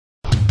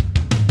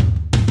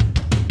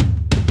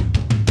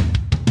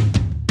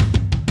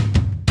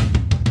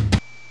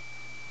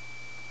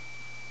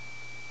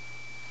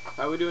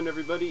we doing,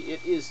 everybody? It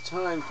is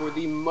time for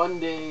the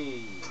Monday,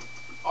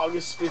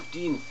 August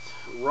 15th,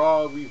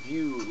 Raw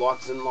review.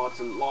 Lots and lots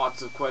and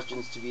lots of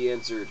questions to be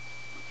answered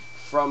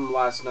from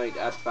last night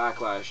at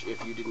Backlash.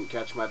 If you didn't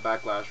catch my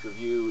Backlash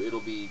review,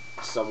 it'll be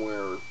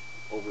somewhere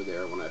over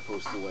there when I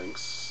post the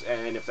links.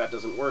 And if that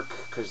doesn't work,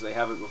 because they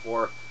haven't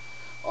before,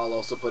 I'll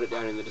also put it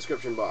down in the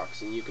description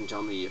box, and you can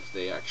tell me if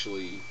they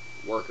actually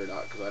work or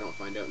not, because I don't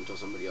find out until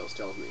somebody else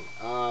tells me.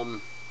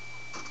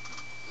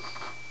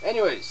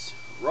 Anyways,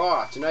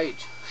 Raw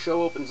tonight.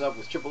 Show opens up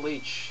with Triple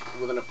H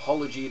with an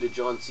apology to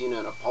John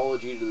Cena, an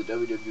apology to the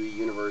WWE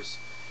Universe,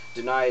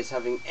 denies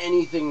having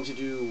anything to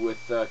do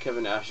with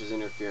Kevin Nash's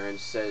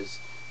interference, says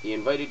he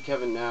invited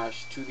Kevin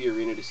Nash to the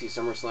arena to see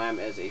SummerSlam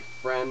as a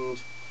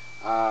friend,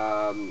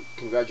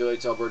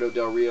 congratulates Alberto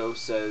Del Rio,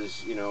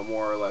 says, you know,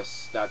 more or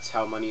less that's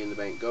how Money in the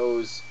Bank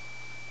goes,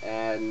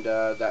 and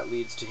that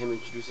leads to him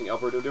introducing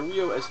Alberto Del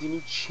Rio as the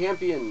new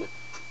champion.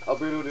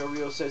 Alberto Del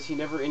Rio says he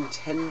never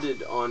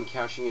intended on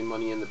cashing in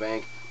Money in the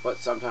Bank, but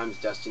sometimes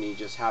destiny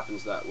just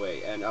happens that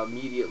way. And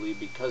immediately,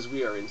 because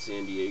we are in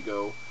San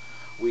Diego,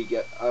 we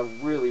get a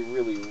really,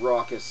 really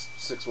raucous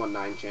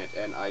 619 chant,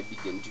 and I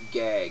begin to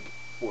gag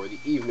for the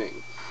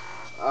evening.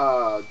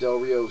 Del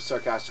Rio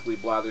sarcastically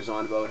blathers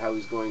on about how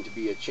he's going to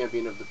be a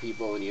champion of the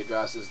people, and he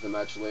addresses the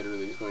match later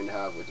that he's going to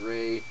have with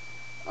Ray.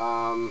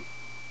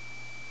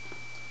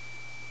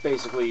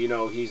 Basically, you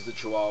know, he's the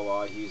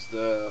Chihuahua, he's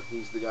the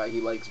guy,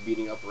 he likes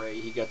beating up Ray,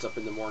 he gets up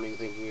in the morning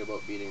thinking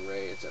about beating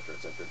Ray, etc.,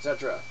 etc.,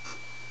 etc.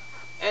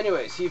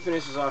 Anyways, he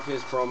finishes off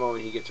his promo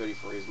and he gets ready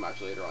for his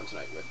match later on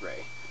tonight with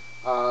Ray.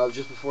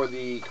 Just before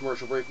the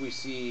commercial break, we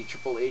see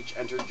Triple H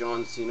enter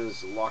John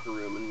Cena's locker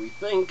room, and we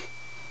think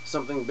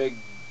some big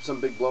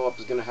blow-up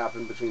is going to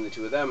happen between the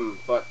two of them,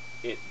 but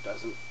it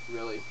doesn't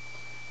really.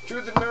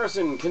 Truth and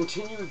Morrison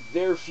continue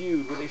their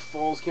feud with a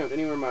Falls Count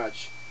Anywhere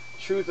match.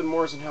 Truth and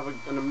Morrison have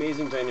an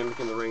amazing dynamic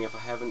in the ring. If I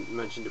haven't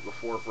mentioned it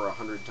before for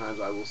 100 times,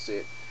 I will say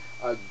it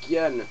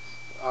again.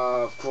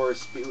 Of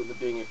course, with it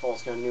being a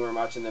Falls Count Anywhere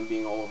match and then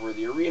being all over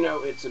the arena,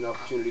 it's an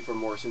opportunity for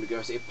Morrison to give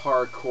us a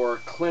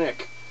parkour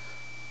clinic.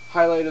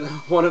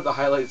 One of the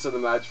highlights of the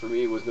match for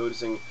me was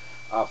noticing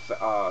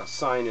a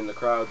sign in the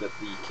crowd that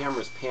the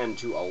cameras panned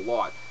to a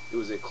lot. It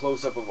was a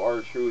close-up of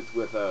R-Truth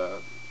with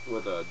a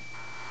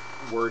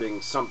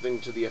wording something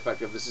to the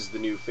effect of, "This is the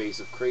new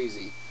face of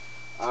crazy."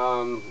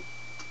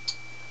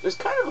 There's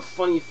kind of a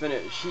funny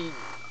finish.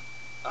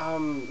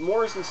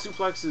 Morrison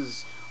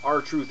suplexes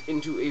R-Truth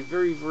into a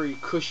very, very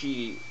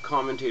cushy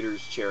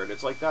commentator's chair, and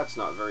it's like, that's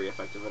not very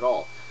effective at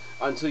all.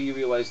 Until you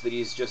realize that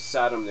he's just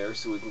sat him there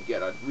so he can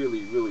get a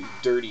really, really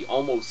dirty,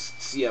 almost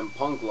CM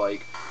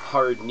Punk-like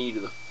hard knee to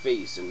the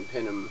face and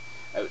pin him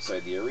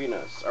outside the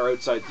arena. Or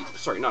outside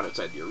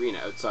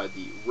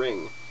the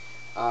ring.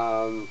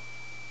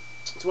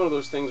 It's one of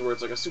those things where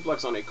it's like a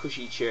suplex on a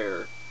cushy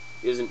chair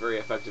isn't very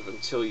effective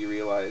until you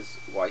realize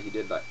why he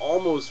did that.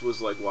 Almost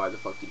was like, why the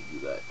fuck did he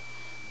do that?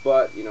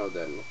 But, you know,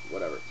 then,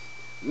 whatever.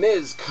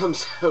 Miz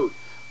comes out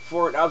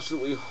for an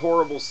absolutely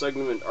horrible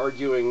segment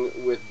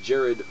arguing with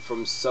Jared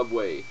from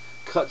Subway.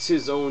 Cuts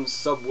his own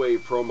Subway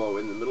promo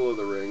in the middle of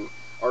the ring.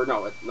 Or,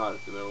 no, not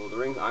at the middle of the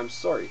ring, I'm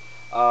sorry.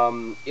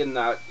 In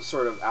that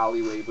sort of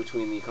alleyway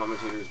between the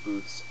commentators'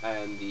 booths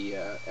and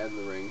the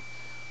ring.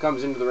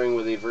 Comes into the ring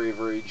with a very,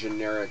 very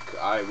generic,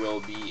 "I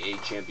will be a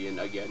champion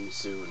again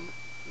soon."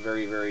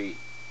 Very, very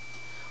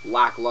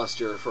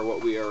lackluster for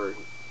what we are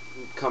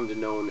come to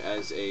known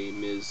as a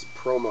Miz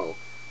promo.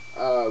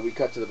 We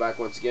cut to the back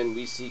once again.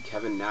 We see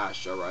Kevin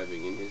Nash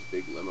arriving in his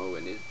big limo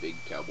and his big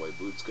cowboy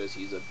boots because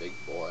he's a big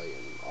boy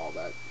and all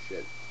that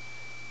shit.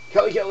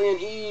 Kelly and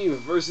Eve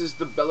versus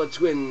the Bella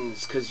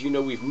Twins, because, you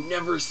know, we've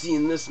never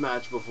seen this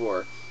match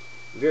before.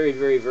 Very,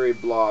 very, very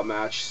blah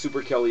match.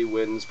 Super Kelly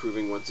wins,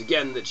 proving once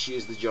again that she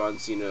is the John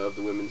Cena of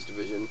the women's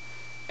division.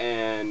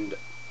 And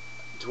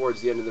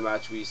towards the end of the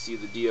match, we see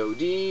the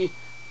DOD,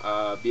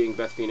 being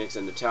Beth Phoenix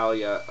and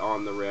Natalya,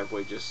 on the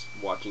rampway, just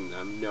watching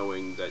them,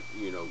 knowing that,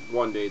 you know,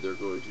 one day they're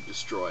going to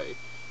destroy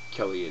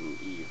Kelly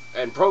and Eve.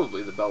 And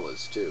probably the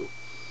Bellas, too.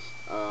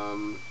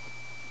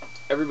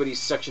 Everybody's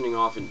sectioning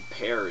off in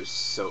pairs,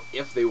 so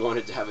if they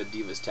wanted to have a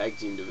Divas Tag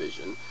Team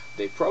division,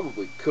 they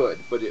probably could,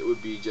 but it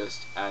would be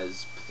just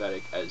as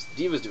pathetic as the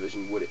Divas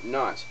division, would it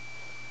not?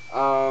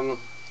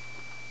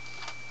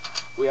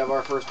 We have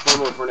our first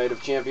promo for Night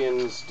of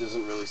Champions.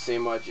 Doesn't really say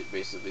much. It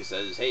basically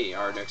says, hey,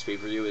 our next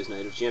pay-per-view is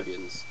Night of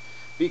Champions,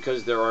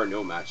 because there are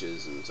no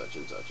matches and such,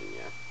 and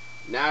yeah.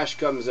 Nash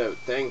comes out,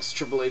 thanks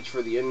Triple H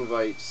for the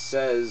invite,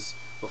 says,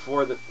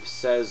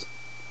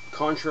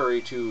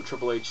 contrary to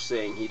Triple H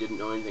saying he didn't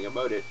know anything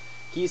about it,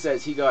 he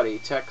says he got a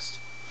text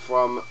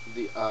from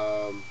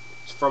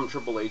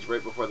Triple H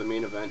right before the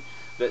main event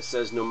that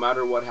says, no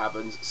matter what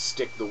happens,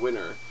 stick the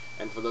winner.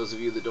 And for those of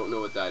you that don't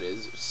know what that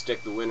is,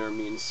 stick the winner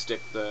means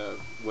stick the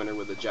winner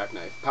with a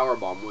jackknife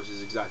powerbomb, which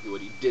is exactly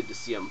what he did to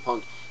CM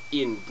Punk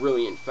in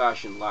brilliant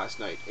fashion last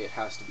night, it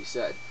has to be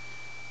said.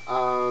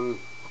 And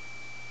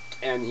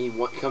he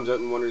comes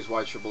out and wonders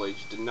why Triple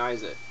H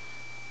denies it.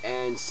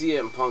 And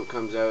CM Punk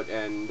comes out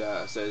and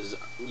says,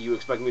 "You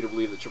expect me to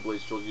believe that Triple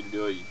H told you to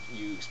do it?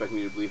 You expect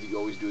me to believe that you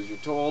always do as you're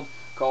told?"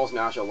 Calls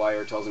Nash a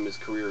liar, tells him his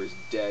career is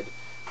dead.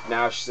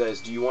 Nash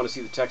says, "Do you want to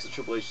see the text that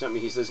Triple H sent me?"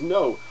 He says,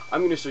 "No,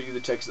 I'm going to show you the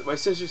text that my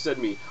sister sent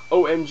me.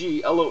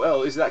 OMG,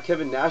 LOL, is that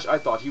Kevin Nash? I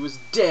thought he was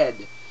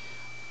dead."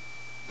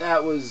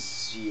 That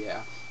was,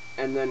 yeah.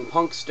 And then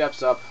Punk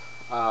steps up,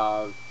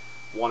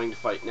 wanting to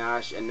fight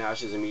Nash, and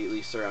Nash is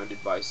immediately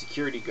surrounded by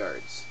security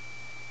guards.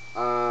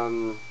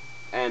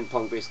 And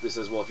Punk basically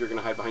says, "Well, if you're going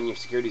to hide behind your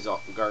security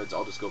guards,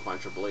 I'll just go find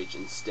Triple H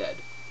instead."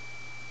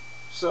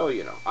 So,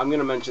 you know, I'm going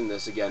to mention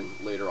this again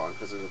later on,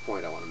 because there's a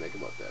point I want to make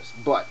about this.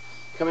 But,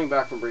 coming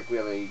back from break, we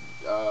have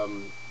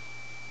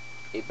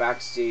a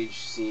backstage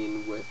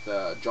scene with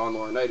John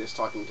Laurinaitis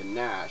talking to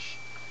Nash,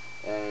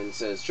 and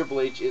says Triple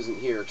H isn't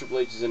here. Triple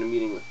H is in a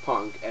meeting with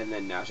Punk, and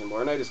then Nash and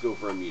Laurinaitis go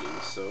for a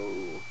meeting.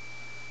 So,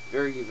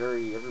 very,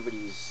 very,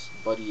 everybody's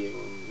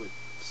buddying with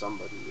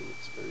somebody, and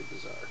it's very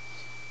bizarre.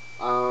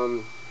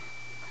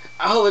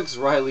 Alex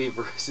Riley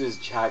versus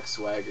Jack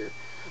Swagger.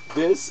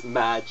 This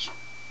match,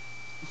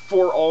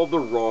 for all the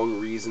wrong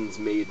reasons,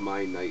 made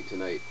my night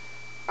tonight.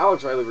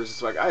 Alex Riley versus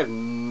Swagger. I have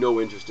no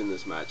interest in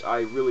this match. I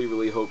really,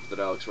 really hoped that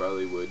Alex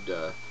Riley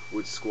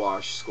would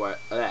squash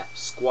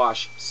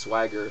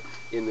Swagger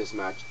in this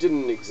match.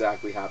 Didn't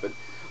exactly happen.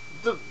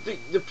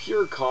 The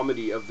pure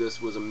comedy of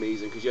this was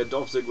amazing, because you had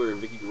Dolph Ziggler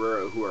and Vicky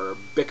Guerrero, who are a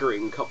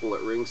bickering couple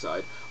at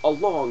ringside,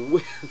 along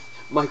with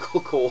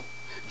Michael Cole,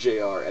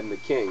 JR, and the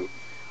King.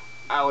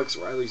 Alex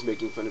Riley's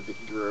making fun of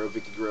Vicky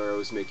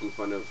Guerrero's making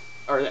fun of...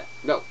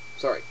 no,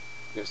 sorry.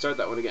 I'm going to start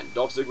that one again.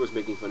 Dolph Ziggler's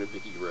making fun of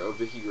Vicky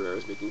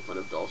Guerrero's making fun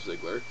of Dolph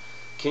Ziggler.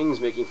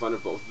 King's making fun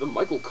of both of them.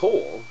 Michael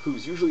Cole,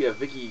 who's usually a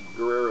Vicky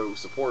Guerrero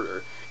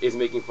supporter, is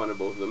making fun of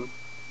both of them.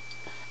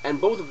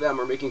 And both of them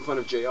are making fun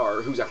of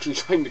JR, who's actually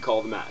trying to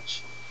call the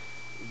match.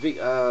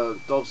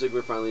 Dolph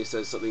Ziggler finally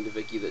says something to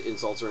Vicky that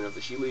insults her enough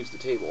that she leaves the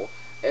table.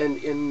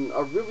 And in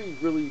a really,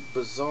 really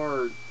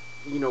bizarre,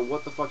 you know,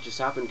 what the fuck just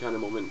happened kind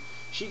of moment,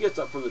 she gets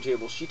up from the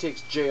table, she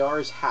takes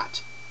JR's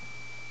hat,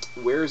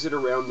 wears it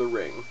around the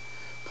ring,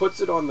 puts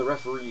it on the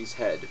referee's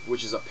head,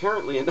 which is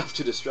apparently enough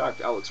to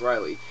distract Alex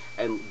Riley,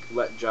 and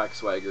let Jack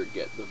Swagger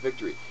get the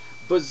victory.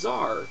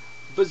 Bizarre,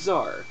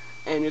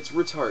 and it's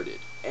retarded,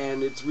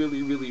 and it's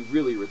really, really,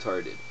 really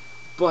retarded.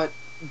 But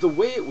the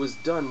way it was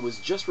done was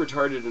just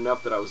retarded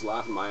enough that I was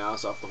laughing my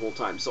ass off the whole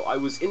time, so I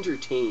was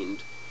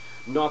entertained.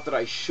 Not that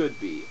I should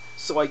be,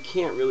 so I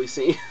can't really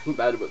say anything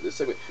bad about this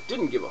segment.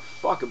 Didn't give a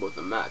fuck about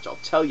the match, I'll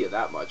tell you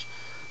that much.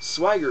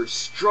 Swagger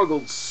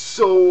struggled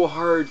so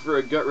hard for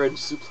a gut-wrench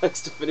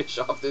suplex to finish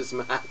off this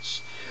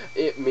match.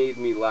 It made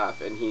me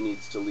laugh, and he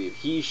needs to leave.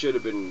 He should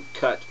have been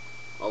cut,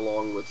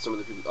 along with some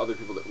of the other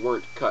people that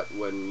weren't cut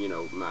when, you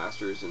know,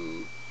 Masters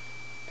and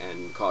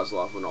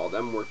Kozlov and all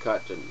them were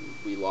cut, and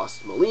we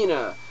lost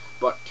Melina,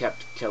 but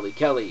kept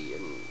Kelly,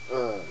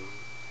 and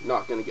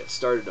not going to get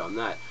started on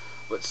that.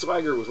 But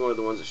Swagger was one of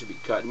the ones that should be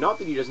cut. Not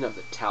that he doesn't have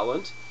the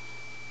talent.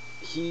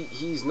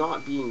 He's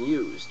not being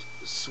used.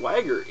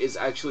 Swagger is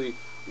actually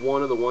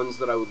one of the ones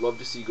that I would love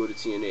to see go to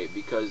TNA,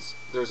 because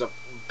there's a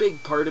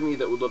big part of me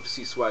that would love to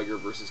see Swagger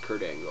versus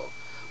Kurt Angle.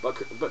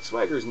 But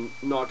Swagger's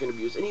not going to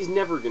be used, and he's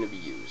never going to be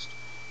used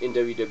in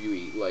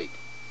WWE. Like,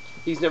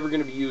 he's never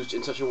going to be used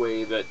in such a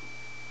way that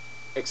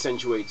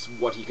accentuates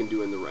what he can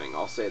do in the ring.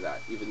 I'll say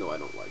that, even though I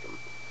don't like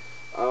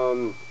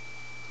him.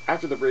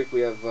 After the break,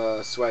 we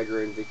have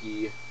Swagger and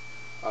Vicky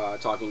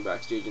talking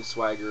backstage, and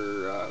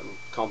Swagger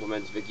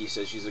compliments Vicky,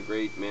 says she's a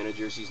great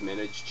manager, she's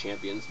managed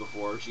champions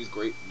before, she's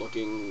great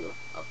looking,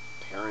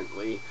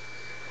 apparently.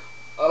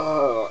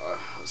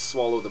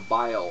 Swallow the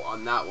bile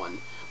on that one.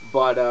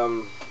 But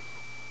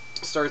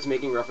starts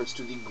making reference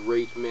to the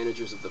great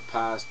managers of the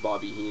past,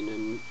 Bobby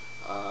Heenan,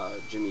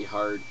 Jimmy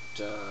Hart,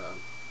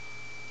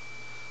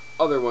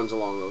 other ones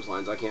along those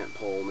lines. I can't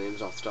pull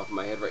names off the top of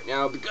my head right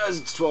now because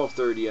it's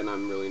 12:30 and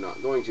I'm really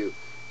not going to.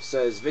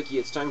 Says, Vicky,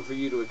 it's time for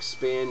you to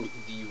expand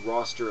the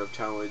roster of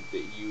talent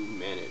that you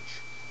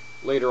manage.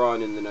 Later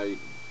on in the night,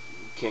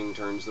 King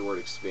turns the word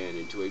expand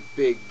into a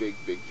big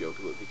joke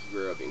about Vicky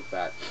Guerrero being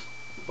fat.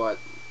 But,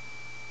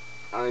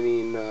 I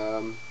mean,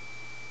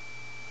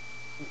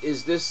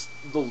 is this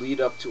the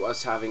lead up to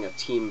us having a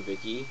Team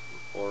Vicky?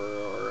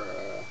 Or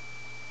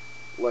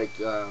like,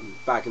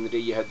 back in the day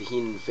you had the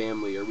Heenan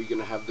family. Are we going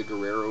to have the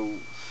Guerrero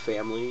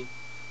family?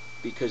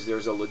 Because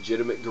there's a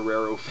legitimate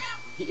Guerrero family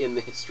in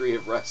the history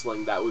of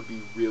wrestling. That would be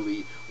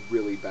really,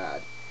 really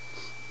bad.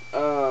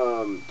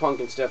 Punk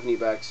and Stephanie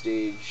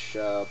backstage.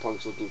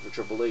 Punk's looking for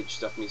Triple H.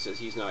 Stephanie says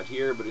he's not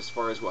here, but as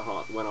far as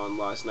what went on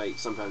last night,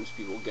 sometimes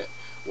people get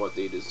what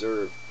they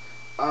deserve.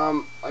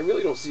 I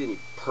really don't see any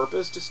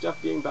purpose to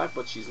Steph being back,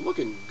 but she's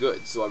looking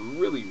good, so I'm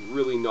really,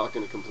 really not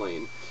going to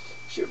complain.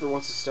 If she ever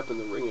wants to step in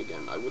the ring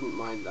again, I wouldn't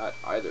mind that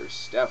either.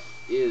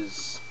 Steph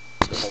is...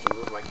 If I can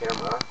move my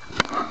camera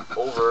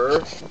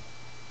over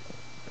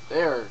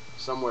there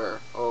somewhere.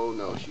 Oh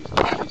no, she's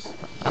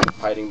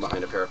hiding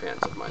behind a pair of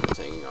pants of mine that's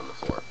hanging on the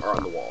floor, or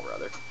on the wall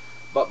rather.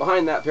 But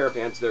behind that pair of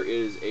pants there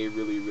is a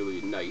really,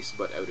 really nice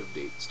but out of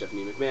date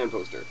Stephanie McMahon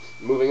poster.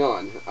 Moving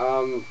on.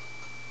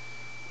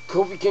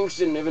 Kofi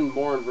Kingston and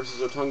Bourne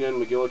versus Otunga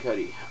and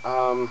McGillicutty.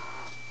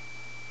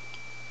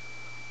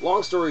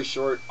 Long story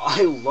short,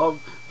 I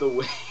love the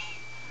way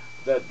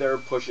that they're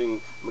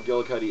pushing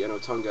McGillicutty and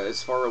Otunga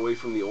as far away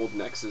from the old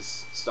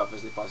Nexus stuff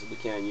as they possibly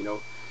can, you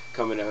know,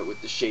 coming out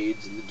with the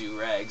shades and the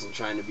do-rags and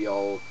trying to be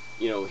all,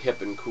 you know,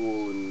 hip and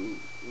cool and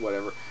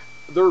whatever.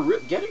 They're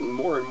getting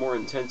more and more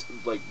intense,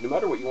 like, no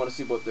matter what you want to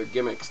see about their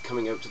gimmicks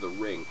coming out to the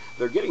ring,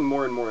 they're getting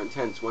more and more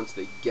intense once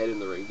they get in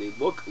the ring. They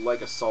look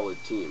like a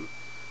solid team.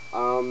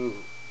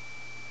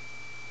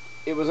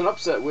 It was an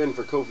upset win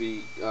for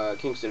Kofi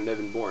Kingston and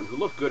Evan Bourne, who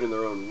looked good in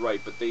their own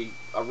right, but a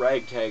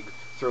ragtag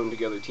thrown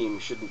together team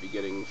shouldn't be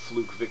getting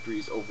fluke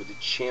victories over the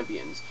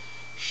champions,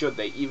 should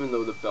they? Even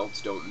though the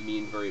belts don't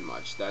mean very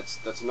much,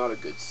 that's not a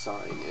good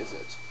sign, is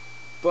it?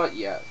 But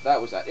yeah,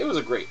 that was that. It was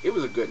a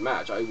good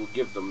match. I will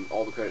give them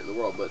all the credit in the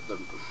world, but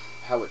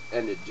how it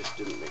ended just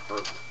didn't make,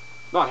 or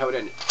not how it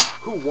ended,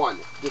 who won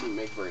didn't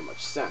make very much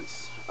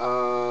sense.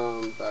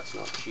 That's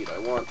not the sheet I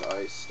want.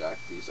 I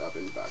stacked these up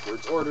in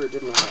backwards order,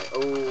 didn't I?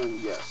 Oh,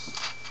 yes.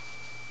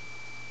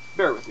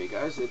 Bear with me,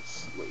 guys.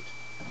 It's late.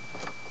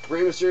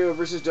 Rey Mysterio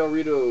versus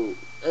Dorito.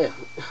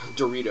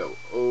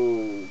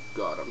 Oh,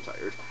 God, I'm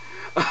tired.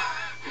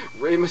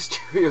 Rey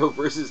Mysterio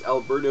versus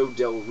Alberto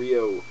Del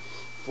Rio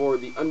for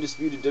the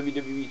Undisputed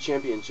WWE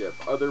Championship,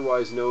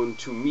 otherwise known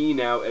to me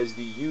now as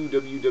the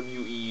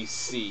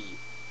UWWEC.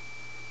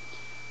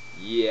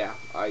 Yeah,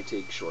 I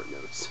take short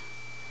notes.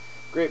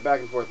 Great back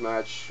and forth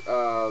match.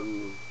 Del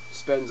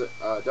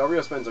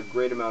Rio spends a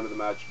great amount of the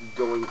match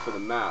going for the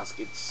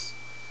mask.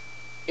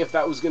 If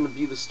that was going to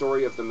be the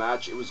story of the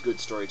match, it was good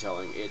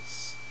storytelling.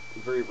 It's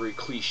very, very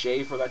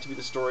cliche for that to be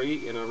the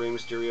story in a Rey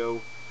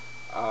Mysterio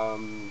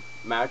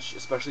match,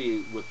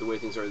 especially with the way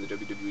things are in the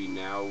WWE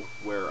now,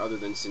 where other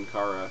than Sin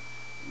Cara,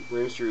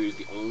 Rey Mysterio is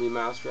the only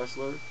masked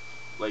wrestler.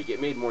 Like, it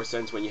made more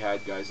sense when you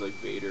had guys like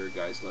Vader,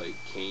 guys like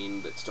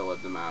Kane that still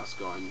had the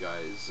mask on,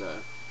 guys,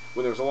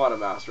 when there was a lot of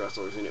masked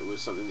wrestlers and it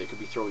was something that could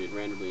be thrown in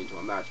randomly into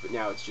a match. But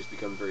now it's just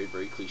become very,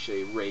 very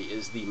cliche. Rey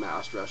is the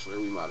masked wrestler.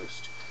 We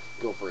must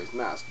go for his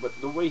mask. But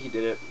the way he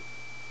did it,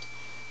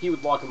 he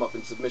would lock him up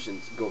in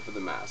submissions, go for the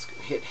mask,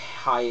 hit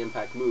high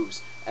impact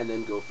moves, and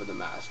then go for the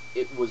mask.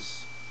 It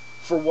was,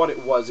 for what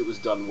it was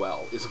done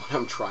well, is what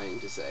I'm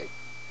trying to say.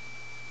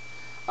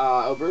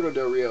 Alberto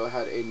Del Rio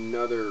had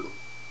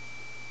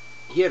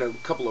he had a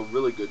couple of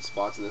really good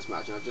spots in this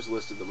match, and I've just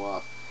listed them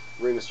off.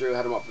 Rey Mysterio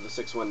had him up for the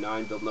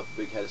 619, building up a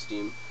big head of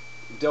steam.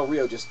 Del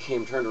Rio just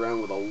turned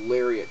around with a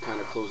lariat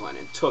kind of clothesline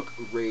and took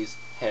Rey's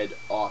head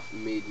off.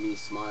 Made me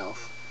smile.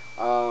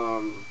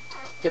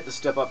 Hit the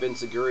step up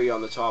enziguri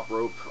on the top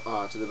rope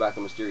to the back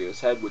of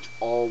Mysterio's head, which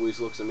always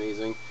looks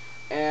amazing.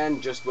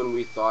 And just when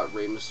we thought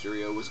Rey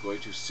Mysterio was going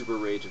to super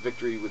Rey to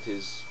victory with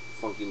his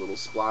funky little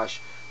splash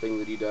thing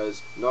that he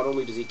does, not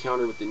only does he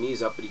counter with the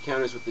knees up, but he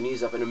counters with the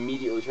knees up and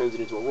immediately turns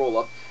it into a roll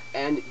up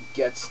and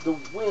gets the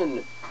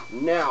win.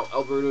 Now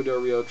Alberto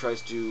Del Rio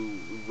tries to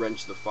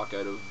wrench the fuck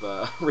out of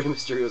Rey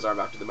Mysterio's arm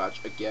after the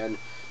match again.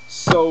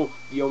 So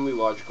the only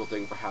logical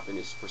thing for happen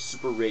is for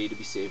Super Rey to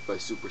be saved by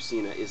Super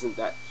Cena. Isn't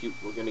that cute?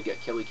 We're going to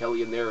get Kelly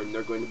in there, and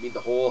they're going to be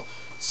the whole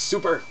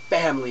Super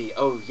family.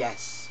 Oh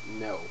yes.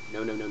 No.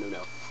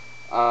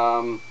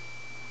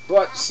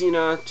 But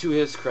Cena, to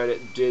his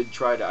credit, did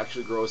try to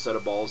actually grow a set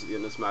of balls at the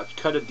end of this match.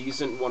 Cut a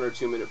decent 1 or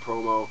 2 minute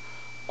promo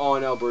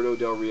on Alberto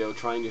Del Rio,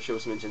 trying to show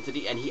some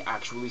intensity, and he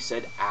actually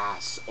said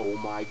ass. Oh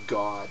my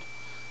God.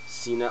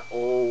 Cena,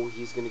 oh,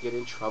 he's going to get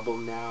in trouble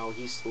now.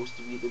 He's supposed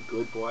to be the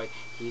good boy.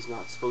 He's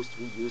not supposed to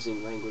be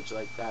using language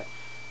like that.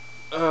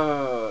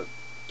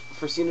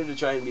 For Cena to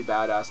try and be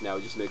badass now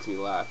just makes me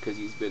laugh, because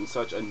he's been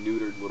such a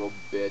neutered little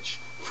bitch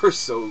for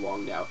so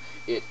long now.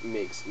 It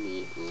makes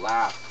me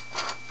laugh.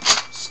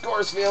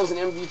 Scores, fails, and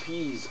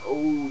MVPs.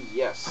 Oh,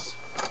 yes.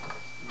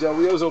 Del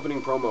Rio's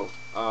opening promo.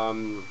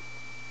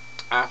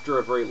 After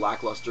a very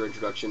lackluster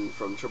introduction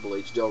from Triple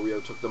H, Del Rio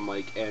took the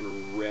mic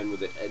and ran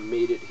with it and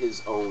made it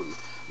his own.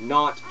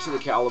 Not to the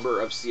caliber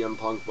of CM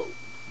Punk, but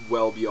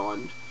well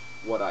beyond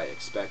what I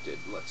expected.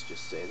 Let's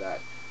just say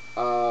that.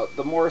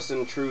 The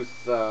Morrison Truth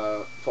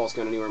False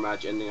Count Anywhere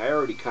match ending, I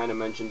already kind of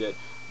mentioned it,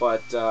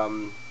 but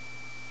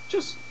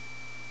just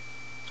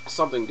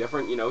something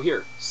different. You know,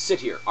 here,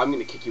 sit here. I'm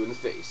going to kick you in the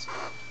face.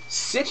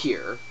 Sit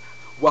here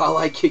while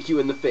I kick you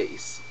in the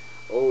face.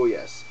 Oh,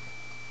 yes.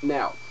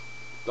 Now,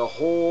 the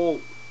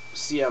whole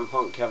CM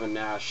Punk Kevin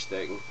Nash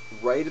thing,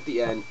 right at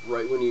the end,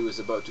 right when he was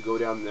about to go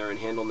down there and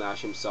handle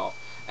Nash himself,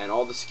 and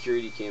all the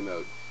security came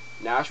out.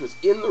 Nash was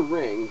in the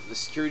ring. The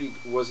security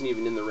wasn't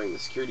even in the ring. The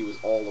security was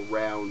all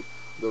around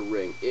the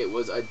ring. It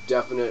was a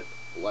definite,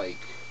 like,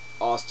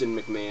 Austin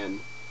McMahon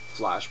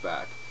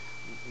flashback.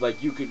 Like,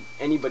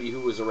 anybody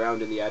who was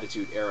around in the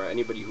Attitude Era,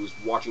 anybody who's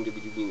watching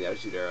WWE in the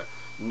Attitude Era,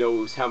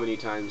 knows how many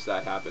times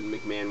that happened.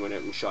 McMahon went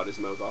out and shot his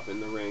mouth off in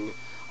the ring.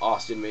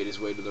 Austin made his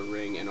way to the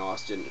ring, and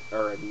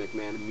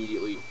McMahon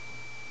immediately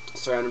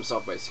surrounded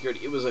himself by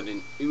security. It was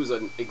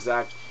an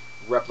exact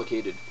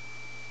replicated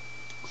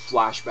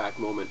flashback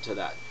moment to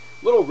that,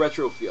 little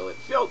retro feel. It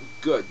felt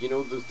good. You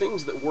know, the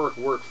things that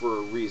work for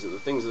a reason. The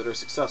things that are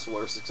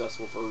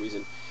successful for a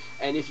reason.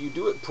 And if you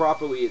do it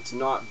properly, it's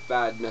not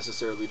bad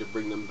necessarily to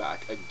bring them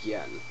back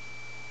again,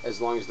 as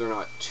long as they're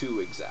not too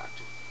exact.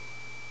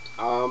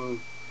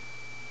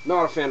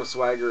 Not a fan of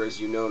Swagger,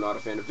 as you know, not a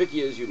fan of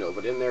Vicky, as you know,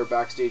 but in their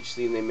backstage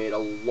scene, they made a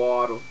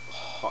lot of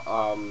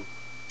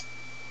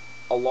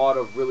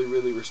really,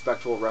 really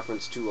respectful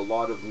reference to a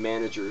lot of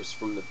managers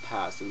from the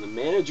past, and the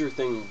manager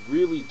thing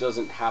really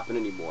doesn't happen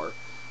anymore.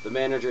 The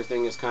manager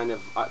thing has kind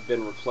of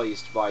been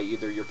replaced by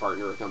either your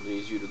partner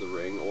accompanies you to the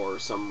ring, or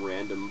some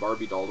random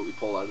Barbie doll that we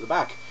pull out of the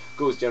back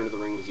goes down to the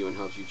ring with you and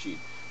helps you cheat.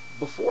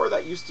 Before,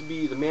 that used to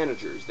be the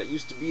managers. That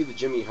used to be the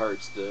Jimmy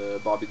Harts,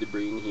 the Bobby the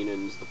Brain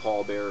Heenans, the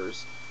Paul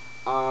Bearers.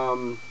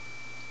 So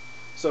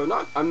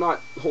I'm not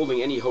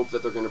holding any hope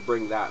that they're going to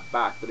bring that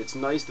back, but it's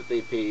nice that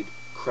they paid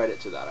credit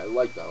to that. I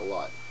like that a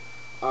lot.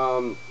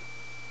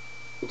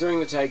 During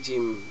the tag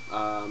team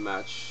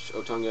match,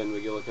 Otunga and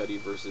McGillicutty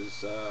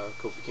versus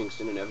Kofi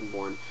Kingston and Evan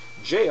Bourne,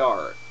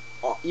 JR,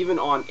 even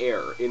on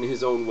air, in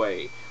his own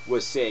way,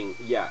 was saying,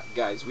 yeah,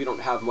 guys, we don't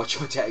have much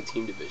of a tag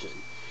team division.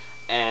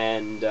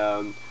 And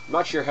I'm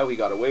not sure how he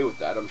got away with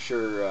that. I'm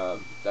sure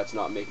that's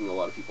not making a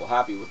lot of people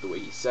happy with the way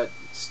he said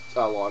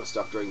a lot of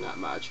stuff during that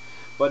match.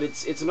 But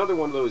it's another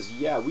one of those,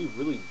 yeah, we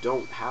really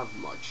don't have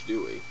much,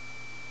 do we?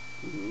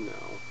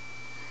 No.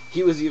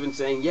 He was even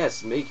saying,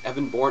 yes, make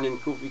Evan Bourne and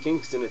Kofi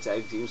Kingston a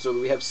tag team so that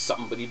we have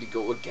somebody to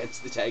go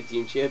against the tag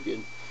team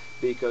champion.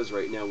 Because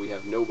right now we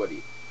have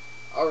nobody.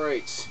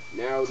 Alright,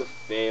 now the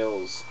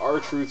fails.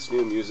 R-Truth's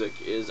new music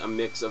is a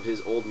mix of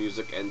his old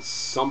music and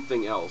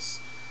something else.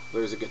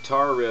 There's a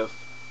guitar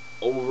riff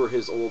over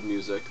his old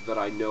music that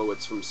I know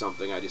it's from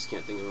something, I just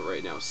can't think of it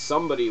right now.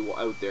 Somebody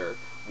out there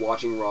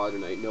watching Raw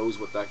tonight knows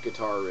what that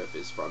guitar riff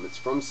is from. It's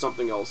from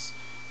something else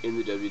in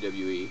the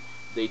WWE.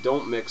 They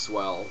don't mix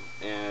well,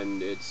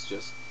 and it's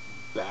just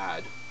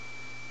bad.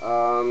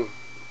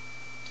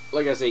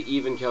 Like I say,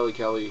 even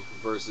Kelly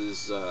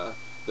versus the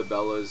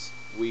Bellas,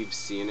 we've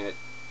seen it.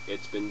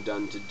 It's been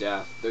done to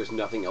death. There's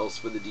nothing else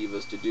for the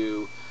Divas to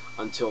do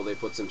until they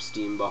put some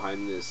steam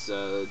behind this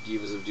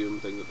Divas of Doom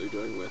thing that they're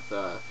doing with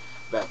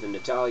Beth and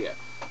Natalya.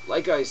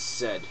 Like I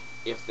said,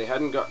 if they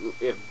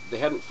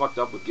hadn't fucked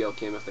up with Gail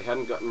Kim, if they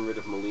hadn't gotten rid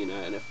of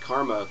Melina, and if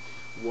Karma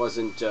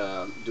wasn't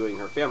doing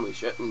her family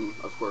shit, and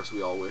of course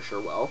we all wish her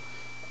well,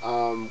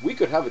 we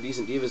could have a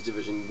decent Divas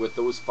division with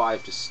those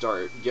 5 to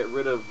start, get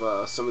rid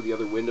of some of the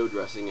other window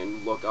dressing,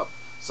 and look up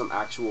some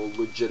actual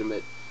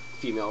legitimate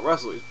female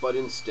wrestlers. But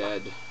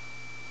instead,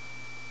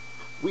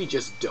 we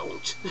just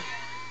don't.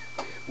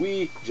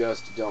 We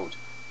just don't.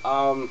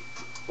 The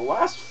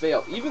last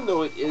fail, even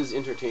though it is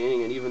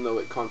entertaining and even though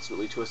it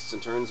constantly twists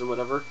and turns and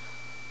whatever,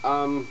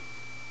 the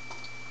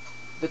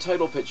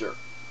title picture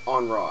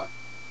on Raw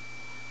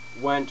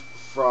went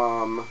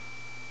from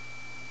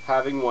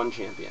having one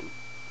champion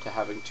to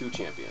having 2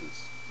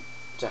 champions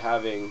to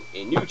having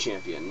a new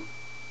champion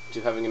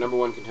to having a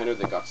 #1 contender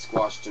that got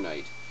squashed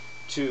tonight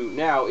to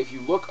now, if you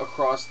look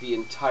across the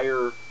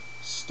entire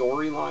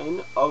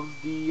storyline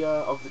of the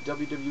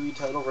WWE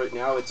title right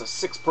now, it's a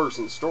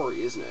 6-person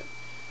story, isn't it?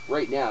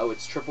 Right now,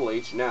 it's Triple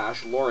H,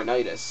 Nash,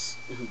 Laurinaitis,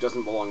 who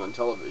doesn't belong on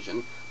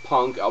television,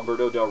 Punk,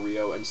 Alberto Del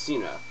Rio, and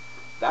Cena.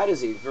 That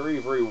is a very,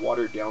 very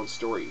watered-down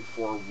story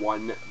for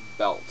one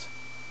belt.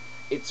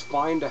 It's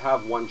fine to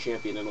have one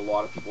champion and a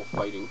lot of people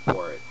fighting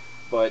for it,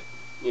 but,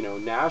 you know,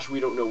 Nash, we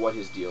don't know what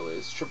his deal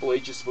is. Triple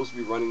H is supposed to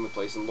be running the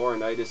place, and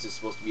Laurinaitis is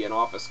supposed to be an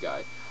office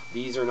guy.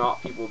 These are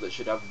not people that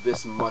should have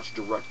this much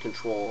direct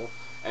control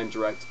and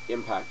direct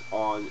impact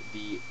on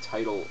the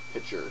title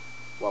picture.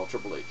 Well,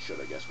 Triple H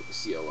should, I guess, with the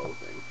COO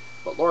thing.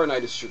 But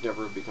Laurinaitis should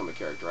never have become a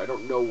character. I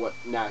don't know what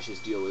Nash's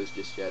deal is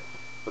just yet,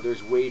 but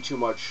there's way too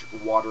much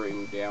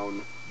watering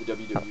down the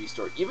WWE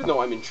story. Even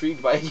though I'm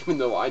intrigued by it, even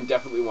though I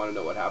definitely want to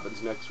know what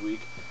happens next week,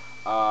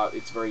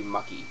 it's very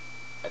mucky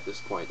at this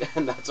point,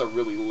 and that's a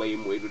really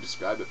lame way to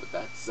describe it, but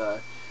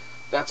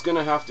that's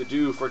gonna have to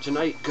do for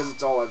tonight, because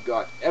it's all I've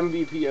got.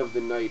 MVP of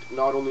the night,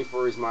 not only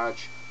for his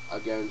match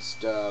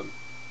against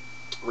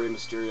Rey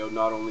Mysterio,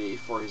 not only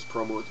for his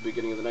promo at the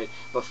beginning of the night,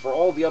 but for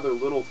all the other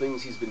little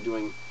things he's been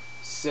doing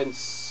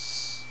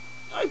since,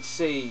 I'd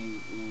say,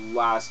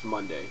 last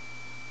Monday.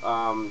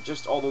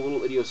 Just all the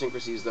little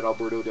idiosyncrasies that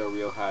Alberto Del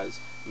Rio has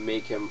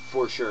make him,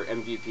 for sure,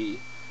 MVP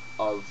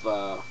of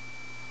the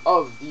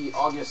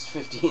August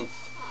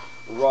 15th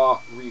Raw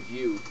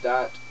review.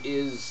 That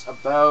is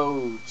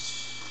about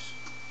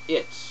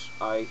it,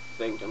 I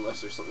think,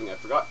 unless there's something I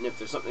forgot. And if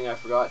there's something I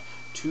forgot,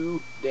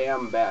 too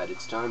damn bad.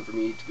 It's time for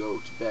me to go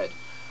to bed.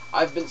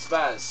 I've been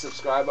Spaz.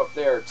 Subscribe up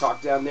there.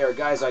 Talk down there.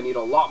 Guys, I need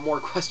a lot more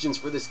questions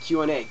for this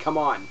Q&A. Come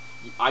on.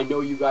 I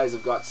know you guys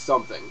have got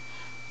something.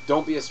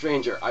 Don't be a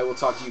stranger. I will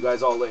talk to you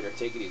guys all later.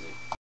 Take it easy.